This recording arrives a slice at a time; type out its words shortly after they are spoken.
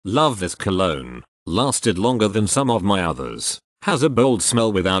Love this cologne. Lasted longer than some of my others. Has a bold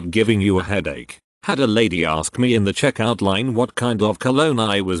smell without giving you a headache. Had a lady ask me in the checkout line what kind of cologne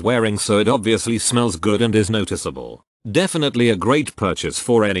I was wearing, so it obviously smells good and is noticeable. Definitely a great purchase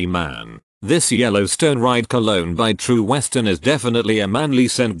for any man. This Yellowstone Ride cologne by Tru Western is definitely a manly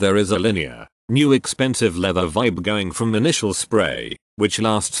scent. There is a linear, new expensive leather vibe going from initial spray, which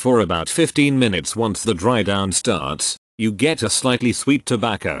lasts for about 15 minutes. Once the dry down starts, you get a slightly sweet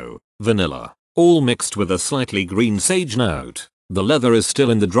tobacco, vanilla, all mixed with a slightly green sage note. The leather is still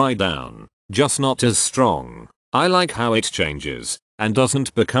in the dry down, just not as strong. I like how it changes and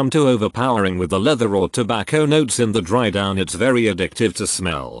doesn't become too overpowering with the leather or tobacco notes in the dry down. It's very addictive to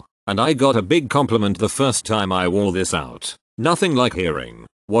smell, and I got a big compliment the first time I wore this out. Nothing like hearing,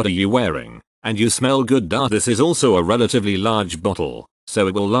 "What are you wearing? And you smell good." This is also a relatively large bottle, so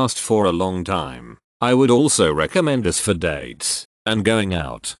it will last for a long time. I would also recommend this for dates and going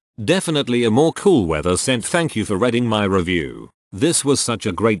out. Definitely a more cool weather scent. Thank you for reading my review. This was such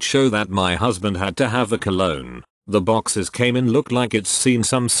a great show that my husband had to have the cologne. The boxes came in looked like it's seen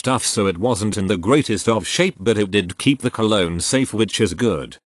some stuff, so it wasn't in the greatest of shape, but it did keep the cologne safe, which is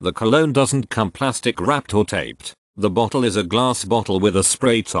good. The cologne doesn't come plastic wrapped or taped. The bottle is a glass bottle with a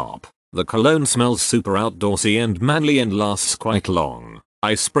spray top. The cologne smells super outdoorsy and manly and lasts quite long.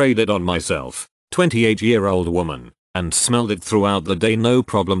 I sprayed it on myself, 28-year-old woman, and smelled it throughout the day no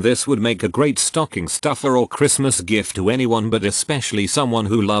problem. This would make a great stocking stuffer or Christmas gift to anyone, but especially someone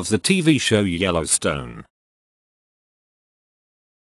who loves the TV show Yellowstone.